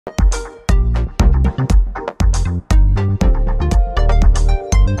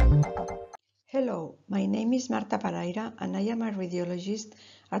Hello, my name is Marta Paraira and I am a radiologist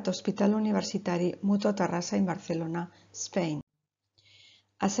at Hospital Universitari Mutua Terrassa in Barcelona, Spain.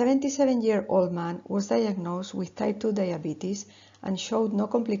 A 77-year-old man was diagnosed with type 2 diabetes and showed no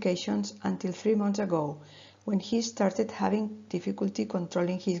complications until 3 months ago, when he started having difficulty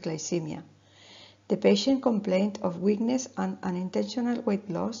controlling his glycemia. The patient complained of weakness and unintentional weight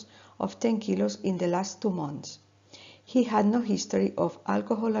loss of 10 kilos in the last 2 months. He had no history of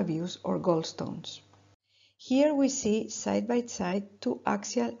alcohol abuse or gallstones. Here we see side by side two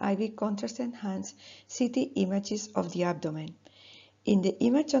axial IV contrast-enhanced CT images of the abdomen. In the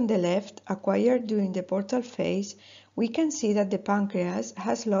image on the left, acquired during the portal phase, we can see that the pancreas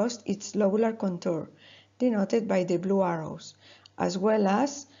has lost its lobular contour, denoted by the blue arrows, as well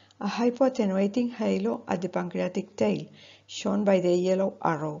as a hypoattenuating halo at the pancreatic tail, shown by the yellow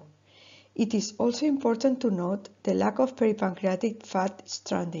arrow. It is also important to note the lack of peripancreatic fat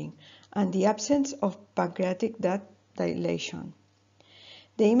stranding and the absence of pancreatic duct dilation.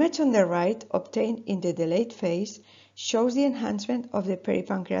 The image on the right, obtained in the delayed phase, shows the enhancement of the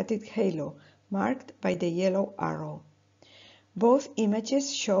peripancreatic halo, marked by the yellow arrow. Both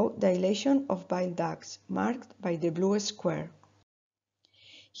images show dilation of bile ducts, marked by the blue square.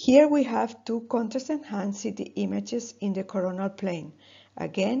 Here we have two contrast-enhanced CT images in the coronal plane,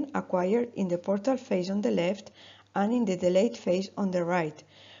 again acquired in the portal phase on the left and in the delayed phase on the right,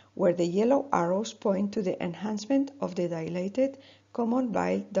 where the yellow arrows point to the enhancement of the dilated common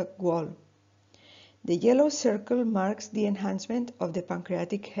bile duct wall. The yellow circle marks the enhancement of the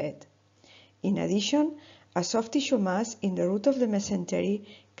pancreatic head. In addition, a soft tissue mass in the root of the mesentery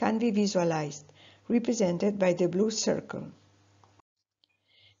can be visualized, represented by the blue circle.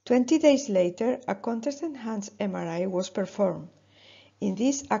 20 days later, a contrast-enhanced MRI was performed. In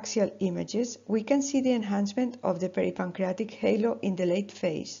these axial images, we can see the enhancement of the peripancreatic halo in the late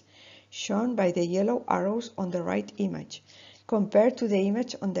phase, shown by the yellow arrows on the right image, compared to the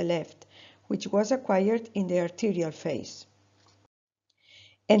image on the left, which was acquired in the arterial phase.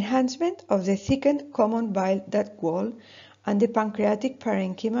 Enhancement of the thickened common bile duct wall and the pancreatic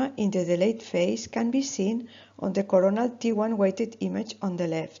parenchyma in the delayed phase can be seen on the coronal T1 weighted image on the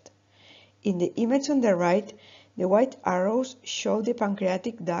left. In the image on the right, the white arrows show the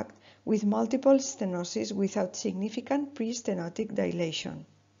pancreatic duct with multiple stenosis without significant pre-stenotic dilation.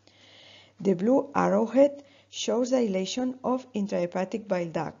 The blue arrowhead shows dilation of intrahepatic bile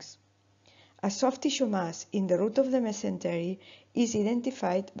ducts. A soft tissue mass in the root of the mesentery is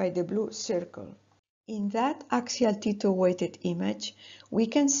identified by the blue circle. In that axial T2 weighted image, we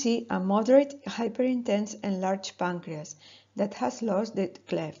can see a moderate hyperintense enlarged pancreas that has lost the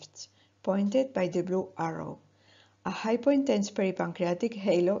clefts, pointed by the blue arrow. A hypointense peripancreatic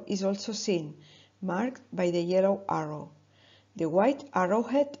halo is also seen, marked by the yellow arrow. The white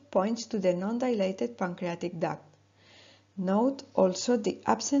arrowhead points to the non-dilated pancreatic duct. Note also the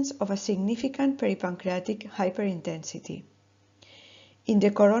absence of a significant peripancreatic hyperintensity. In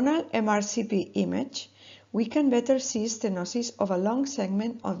the coronal MRCP image, we can better see stenosis of a long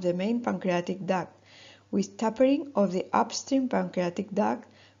segment of the main pancreatic duct, with tapering of the upstream pancreatic duct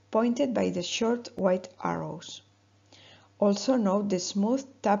pointed by the short white arrows. Also note the smooth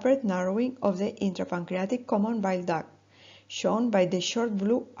tapered narrowing of the intrapancreatic common bile duct, shown by the short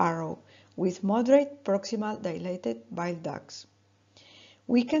blue arrow, with moderate proximal dilated bile ducts.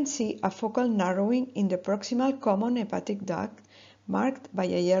 We can see a focal narrowing in the proximal common hepatic duct, marked by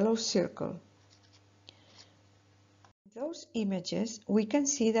a yellow circle. In those images, we can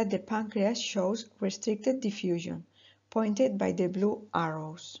see that the pancreas shows restricted diffusion, pointed by the blue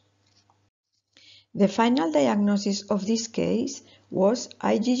arrows. The final diagnosis of this case was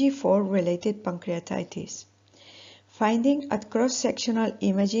IgG4-related pancreatitis. Finding at cross-sectional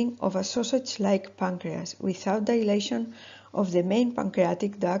imaging of a sausage-like pancreas without dilation of the main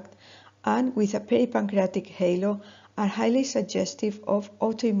pancreatic duct and with a peripancreatic halo are highly suggestive of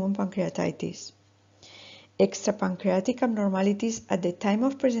autoimmune pancreatitis. Extrapancreatic abnormalities at the time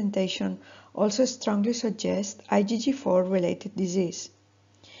of presentation also strongly suggest IgG4-related disease.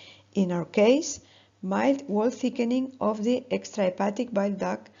 In our case, mild wall thickening of the extrahepatic bile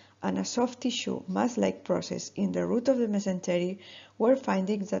duct and a soft tissue mass-like process in the root of the mesentery were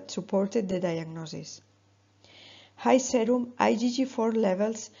findings that supported the diagnosis. High serum IgG4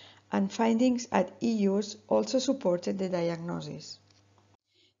 levels and findings at EUs also supported the diagnosis.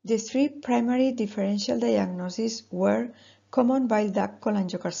 The three primary differential diagnoses were common bile duct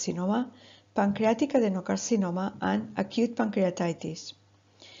cholangiocarcinoma, pancreatic adenocarcinoma, and acute pancreatitis.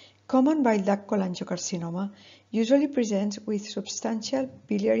 Common bile duct cholangiocarcinoma usually presents with substantial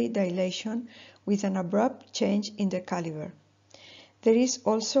biliary dilation with an abrupt change in the caliber. There is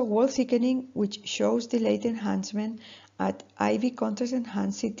also wall thickening, which shows delayed enhancement at IV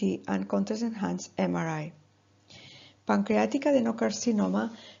contrast-enhanced CT and contrast-enhanced MRI. Pancreatic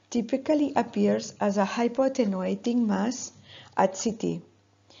adenocarcinoma typically appears as a hypoattenuating mass at CT.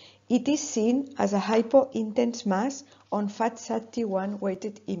 It is seen as a hypointense mass on FAT-SAT-T1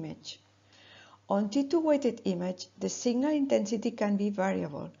 weighted image. On T2 weighted image, the signal intensity can be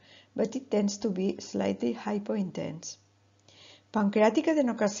variable, but it tends to be slightly hypointense. Pancreatic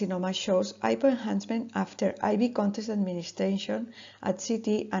adenocarcinoma shows hypoenhancement after IV contrast administration at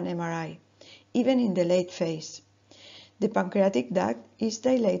CT and MRI, even in the late phase. The pancreatic duct is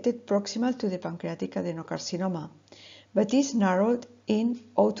dilated proximal to the pancreatic adenocarcinoma, but is narrowed in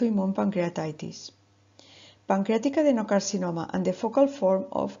autoimmune pancreatitis. Pancreatic adenocarcinoma and the focal form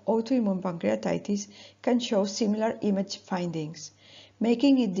of autoimmune pancreatitis can show similar image findings,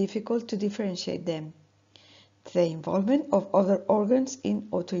 making it difficult to differentiate them. The involvement of other organs in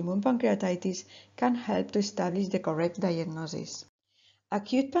autoimmune pancreatitis can help to establish the correct diagnosis.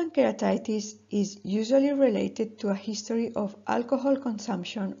 Acute pancreatitis is usually related to a history of alcohol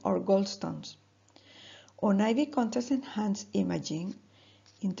consumption or gallstones. On IV contrast-enhanced imaging,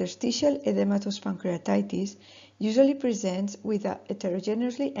 interstitial edematous pancreatitis usually presents with a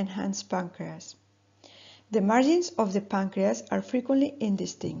heterogeneously enhanced pancreas. The margins of the pancreas are frequently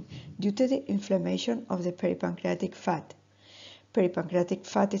indistinct due to the inflammation of the peripancreatic fat. Peripancreatic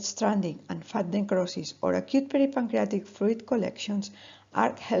fat stranding and fat necrosis or acute peripancreatic fluid collections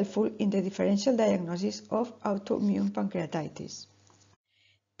are helpful in the differential diagnosis of autoimmune pancreatitis.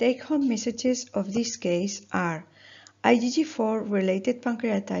 Take-home messages of this case are: IgG4-related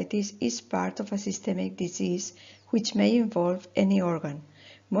pancreatitis is part of a systemic disease which may involve any organ,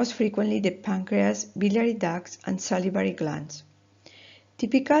 most frequently the pancreas, biliary ducts, and salivary glands.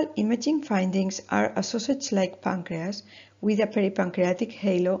 Typical imaging findings are a sausage-like pancreas with a peripancreatic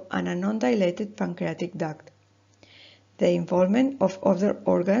halo and a non-dilated pancreatic duct. The involvement of other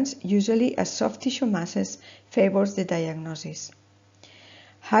organs, usually as soft tissue masses, favors the diagnosis.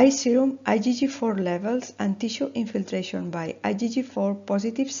 High serum IgG4 levels and tissue infiltration by IgG4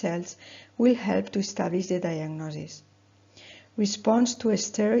 positive cells will help to establish the diagnosis. Response to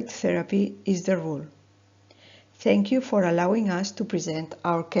steroid therapy is the rule. Thank you for allowing us to present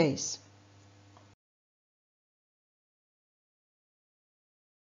our case.